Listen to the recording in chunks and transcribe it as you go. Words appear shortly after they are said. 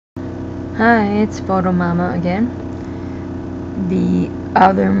Hi, it's Photo Mama again. The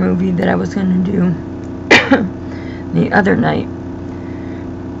other movie that I was going to do the other night,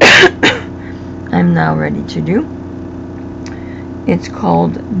 I'm now ready to do. It's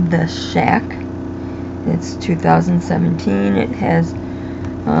called The Shack. It's 2017. It has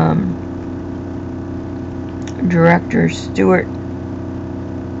director Stuart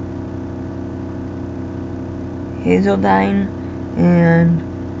Hazeldine and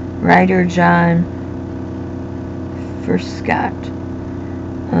writer John Fusco.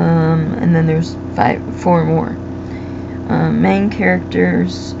 And then there's four more. Main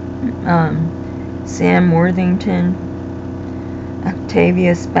characters: Sam Worthington,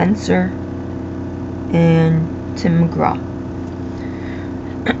 Octavia Spencer, and McGraw.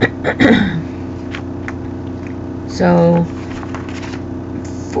 So,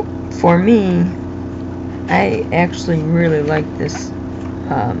 for me, I actually really like this.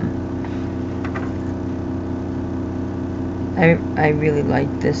 I really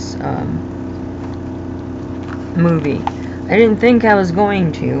like this movie. I didn't think I was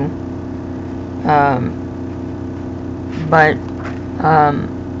going to, but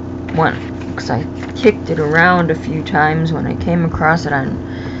because I kicked it around a few times when I came across it on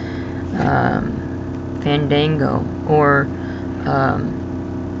Fandango or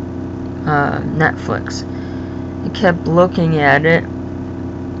Netflix. I kept looking at it.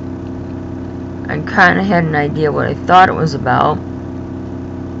 I kind of had an idea what I thought it was about.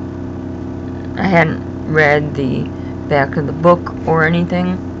 I hadn't read the back of the book or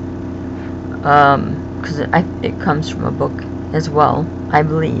anything, because it comes from a book as well, I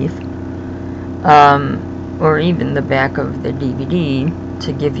believe, or even the back of the DVD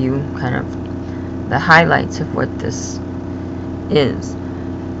to give you kind of the highlights of what this is.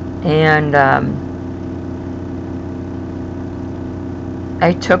 And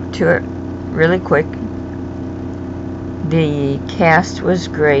I took to it really quick. The cast was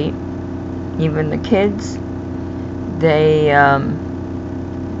great. Even the kids, they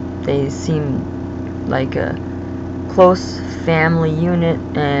seemed like a close family unit,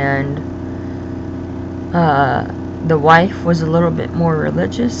 and the wife was a little bit more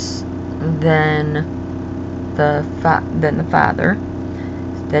religious than the father.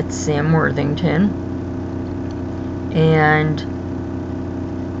 That's Sam Worthington. And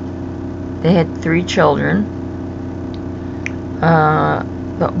they had 3 children.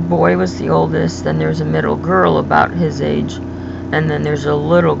 The boy was the oldest, then there's a middle girl about his age, and then there's a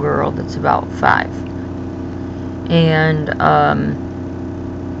little girl that's about 5. And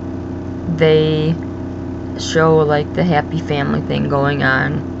they show like the happy family thing going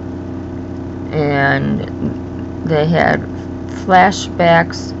on, and they had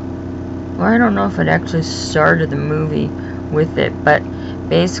flashbacks. Well, I don't know if it actually started the movie with it, but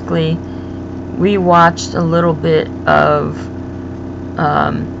basically we watched a little bit of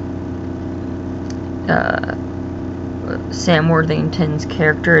Sam Worthington's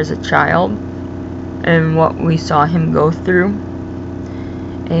character as a child and what we saw him go through.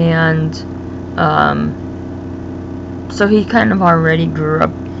 And so he kind of already grew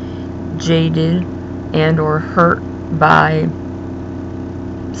up jaded and or hurt by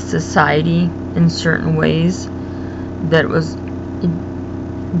society in certain ways that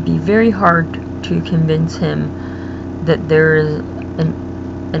it'd be very hard to convince him that there is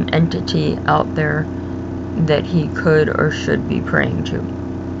an entity out there that he could or should be praying to.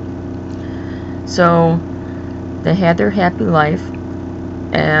 So they had their happy life,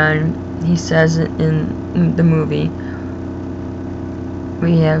 and he says in the movie,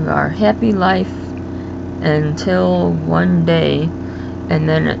 we have our happy life until one day, and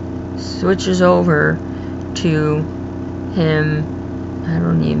then it switches over to him, I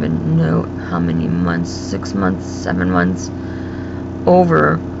don't even know how many months, 6 months, 7 months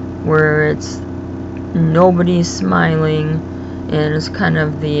over, where it's nobody's smiling, and it's kind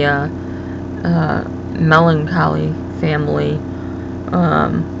of the melancholy family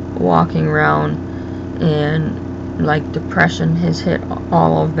walking around, and like depression has hit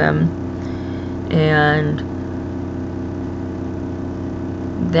all of them. And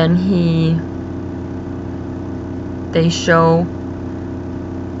then they show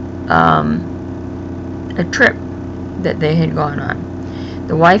a trip that they had gone on.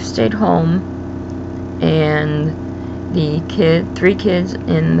 The wife stayed home, and the 3 kids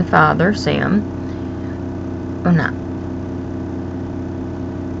and the father, Sam, or not,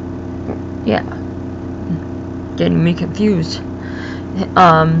 yeah, getting me confused,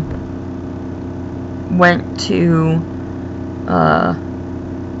 went to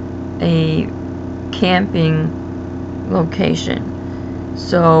a camping location.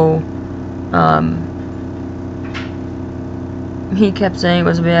 So he kept saying it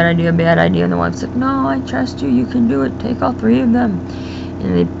was a bad idea, and the wife's like, no, I trust you, you can do it, take all 3 of them.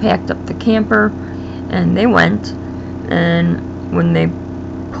 And they packed up the camper, and they went, and when they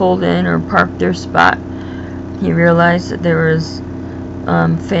pulled in or parked their spot, he realized that there was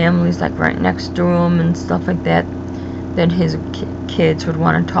families like right next to him and stuff like that his kids would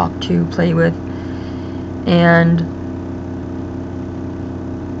want to talk to, play with. And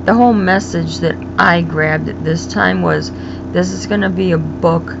the whole message that I grabbed at this time was, this is going to be a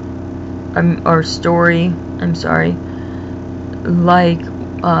book or story, I'm sorry, like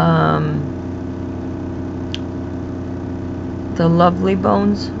the Lovely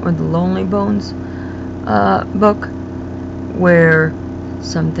Bones or the Lonely Bones book, where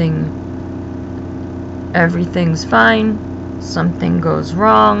everything's fine, something goes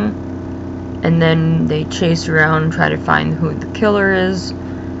wrong, and then they chase around and try to find who the killer is,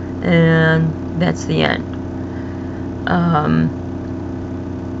 and that's the end.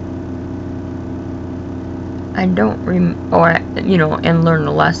 I don't and learn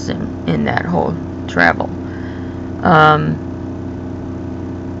a lesson in that whole travel.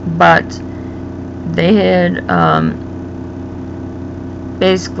 But they had,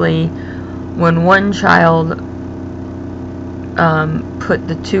 basically, when one child put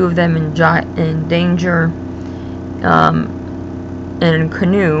the 2 of them in danger in a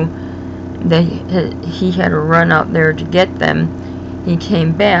canoe, he had to run out there to get them. He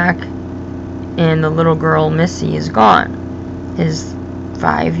came back, and the little girl, Missy, is gone. His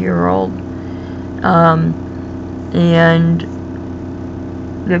 5-year-old. And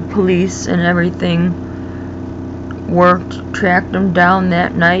the police and everything tracked him down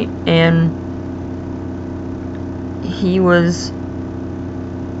that night, and he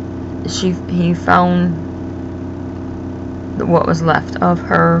found what was left of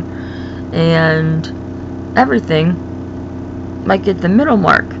her and everything, like at the middle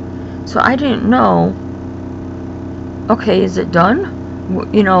mark. So I didn't know, okay, is it done?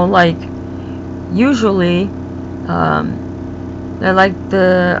 Like, usually, I like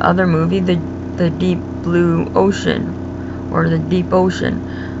the other movie, the Deep Blue Ocean, or the Deep Ocean,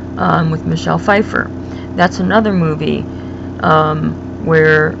 with Michelle Pfeiffer. That's another movie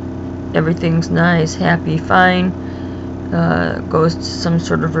where everything's nice, happy, fine. Goes to some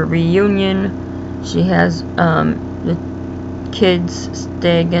sort of a reunion. She has the kids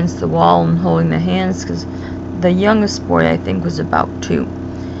stay against the wall and holding their hands, because the youngest boy, I think, was about 2.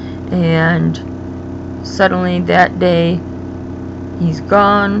 And suddenly that day, he's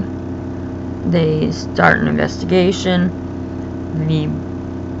gone. They start an investigation. The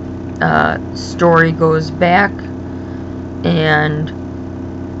story goes back and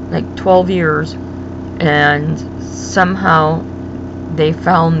like 12 years, and somehow they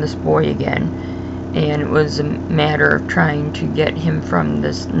found this boy again, and it was a matter of trying to get him from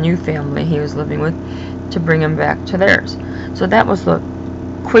this new family he was living with to bring him back to theirs. So that was the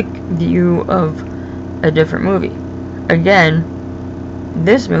quick view of a different movie. Again,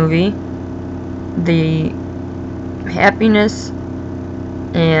 this movie, the happiness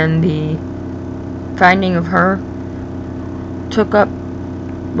and the finding of her took up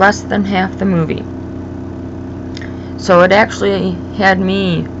less than half the movie. So it actually had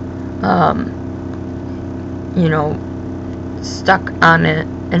me, stuck on it,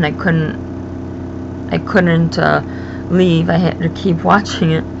 and I couldn't leave. I had to keep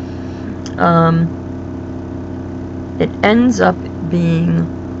watching it. It ends up being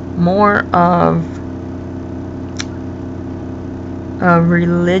more of a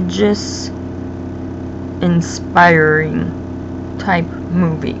religious, inspiring type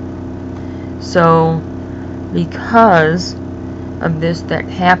movie. So, because of this that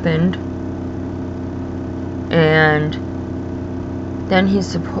happened, and then he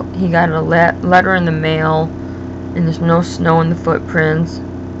got a letter in the mail, and there's no snow in the footprints,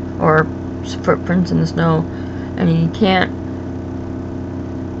 or footprints in the snow, and he can't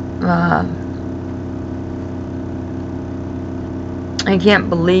I can't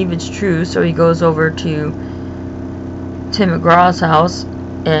believe it's true. So he goes over to Tim McGraw's house,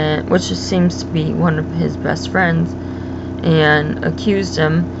 which just seems to be one of his best friends, and accused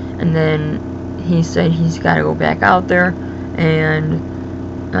him. And then he said he's got to go back out there, and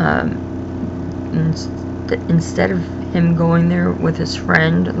instead of him going there with his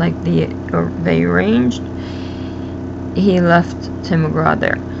friend like they arranged, he left Tim McGraw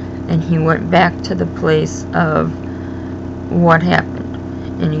there, and he went back to the place of what happened.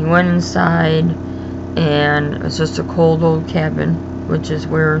 And he went inside, and it was just a cold old cabin, which is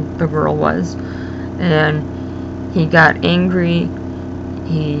where the girl was. And he got angry.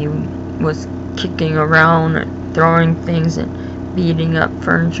 He was kicking around and throwing things and beating up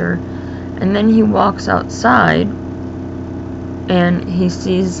furniture. And then he walks outside and he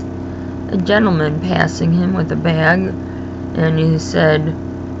sees a gentleman passing him with a bag, and he said,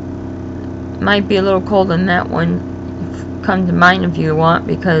 "Might be a little cold in that one. Come to mine if you want,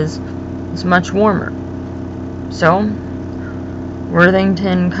 because it's much warmer." So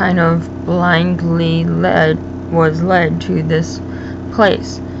Worthington kind of blindly was led to this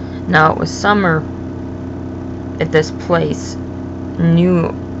place. Now it was summer at this place,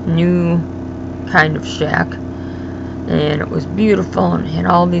 new kind of shack, and it was beautiful and had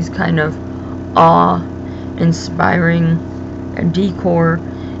all these kind of awe-inspiring decor,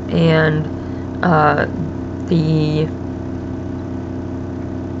 and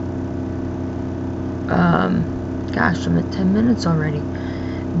gosh, I'm at 10 minutes already.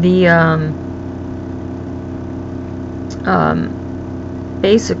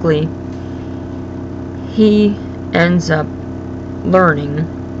 Basically, he ends up learning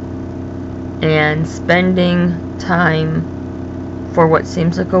and spending time for what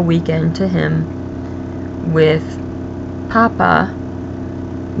seems like a weekend to him with Papa,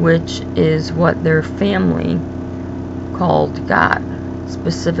 which is what their family called God,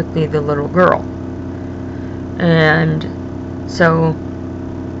 specifically the little girl. And so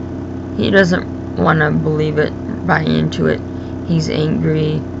he doesn't want to believe it, buy into it. He's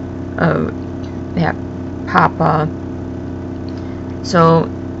angry at Papa. So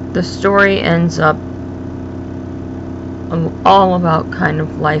the story ends up all about kind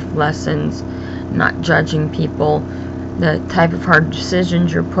of life lessons, not judging people, the type of hard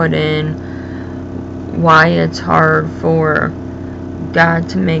decisions you're put in, why it's hard for God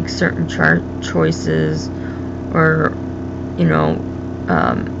to make certain choices, or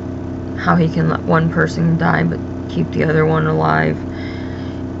how he can let one person die but keep the other one alive.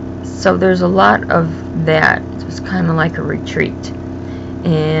 So there's a lot of that. It was kind of like a retreat,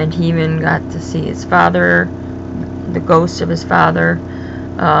 and he even got to see his father, the ghost of his father,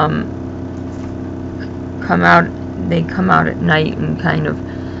 come out. They come out at night, and kind of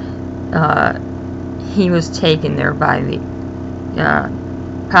he was taken there by the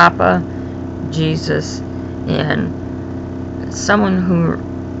Papa, Jesus, and someone who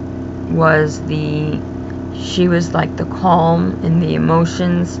was she was like the calm and the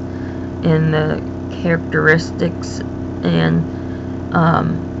emotions and the characteristics, and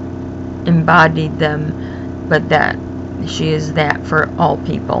embodied them, but that she is that for all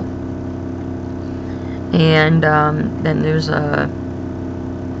people. And then there's a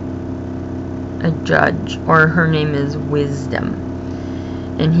judge, or her name is Wisdom,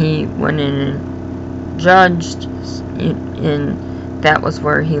 and he went in and judged, and that was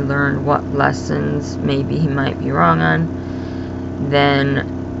where he learned what lessons maybe he might be wrong on. Then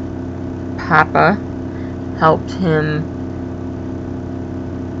Papa helped him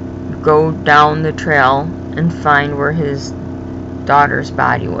go down the trail and find where his daughter's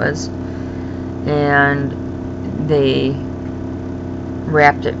body was, and they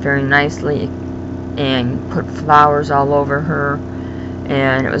wrapped it very nicely and put flowers all over her,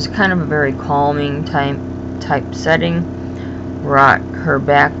 and it was kind of a very calming type setting. Brought her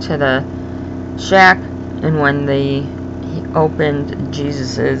back to the shack, and when he opened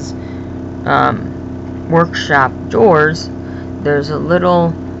Jesus's workshop doors, there's a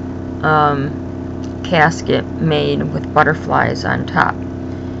little casket made with butterflies on top,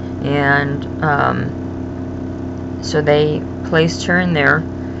 and so they placed her in there.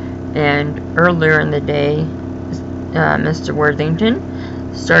 And earlier in the day, Mr. Worthington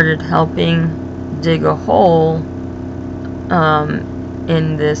started helping dig a hole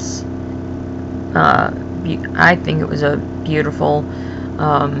in this, I think it was a beautiful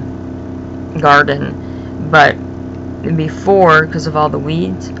garden, but before, because of all the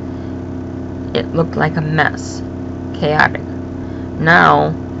weeds, it looked like a mess, chaotic.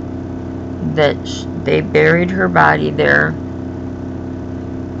 Now that they buried her body there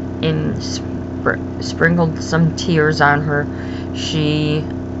and sprinkled some tears on her, she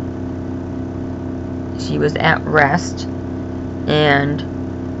was at rest, and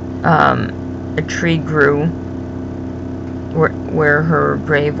a tree grew where her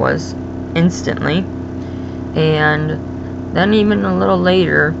grave was instantly. And then even a little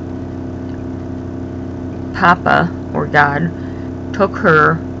later, Papa, or God, took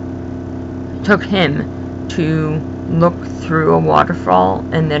him to look through a waterfall,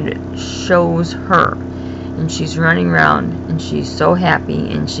 and then it shows her, and she's running around, and she's so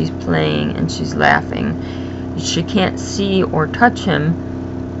happy, and she's playing, and she's laughing. She can't see or touch him,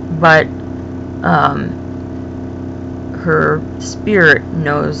 but her spirit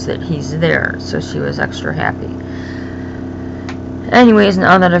knows that he's there, so she was extra happy. Anyways,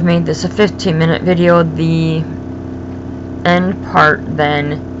 now that I've made this a 15-minute video, the end part,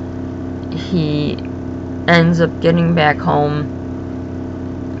 then he ends up getting back home,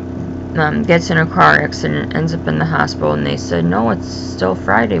 gets in a car accident, ends up in the hospital, and they said, no, it's still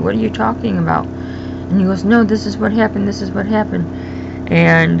Friday, what are you talking about? And he goes, no, this is what happened, this is what happened.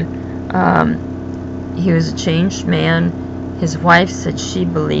 And he was a changed man. His wife said she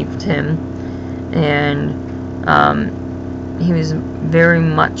believed him, and he was very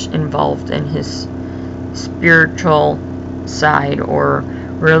much involved in his spiritual side or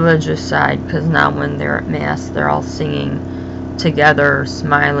religious side, because now when they're at Mass, they're all singing together,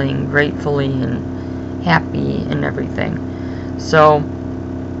 smiling gratefully and happy and everything. So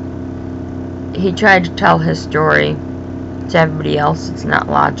he tried to tell his story to everybody else. It's not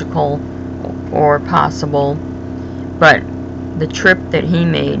logical or possible, but the trip that he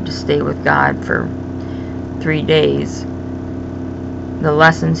made to stay with God for 3 days, the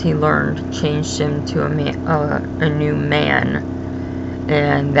lessons he learned changed him to a new man,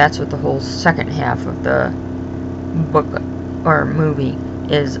 and that's what the whole second half of the book or movie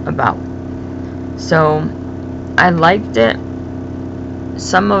is about. So I liked it.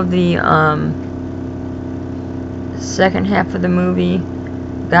 Some of the second half of the movie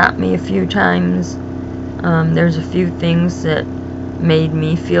got me a few times. There's a few things that made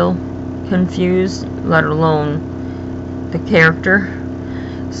me feel confused, let alone the character.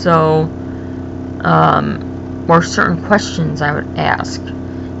 So, or certain questions I would ask.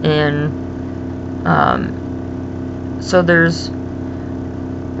 And so there's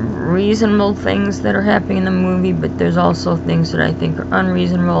reasonable things that are happening in the movie, but there's also things that I think are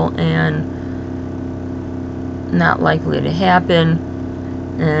unreasonable and not likely to happen.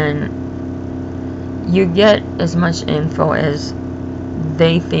 And you get as much info as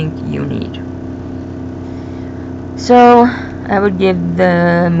they think you need. So I would give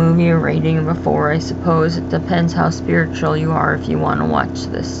the movie a rating of a 4, I suppose. It depends how spiritual you are if you want to watch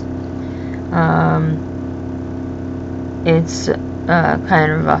this. It's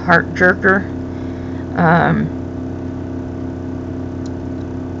kind of a heart jerker.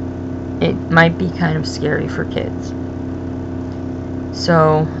 It might be kind of scary for kids.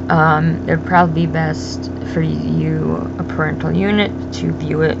 So it would probably be best for you, a parental unit, to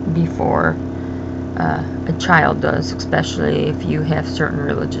view it before a child does, especially if you have certain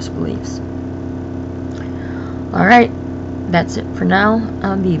religious beliefs. Alright, that's it for now.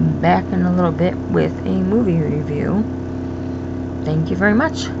 I'll be back in a little bit with a movie review. Thank you very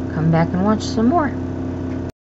much. Come back and watch some more.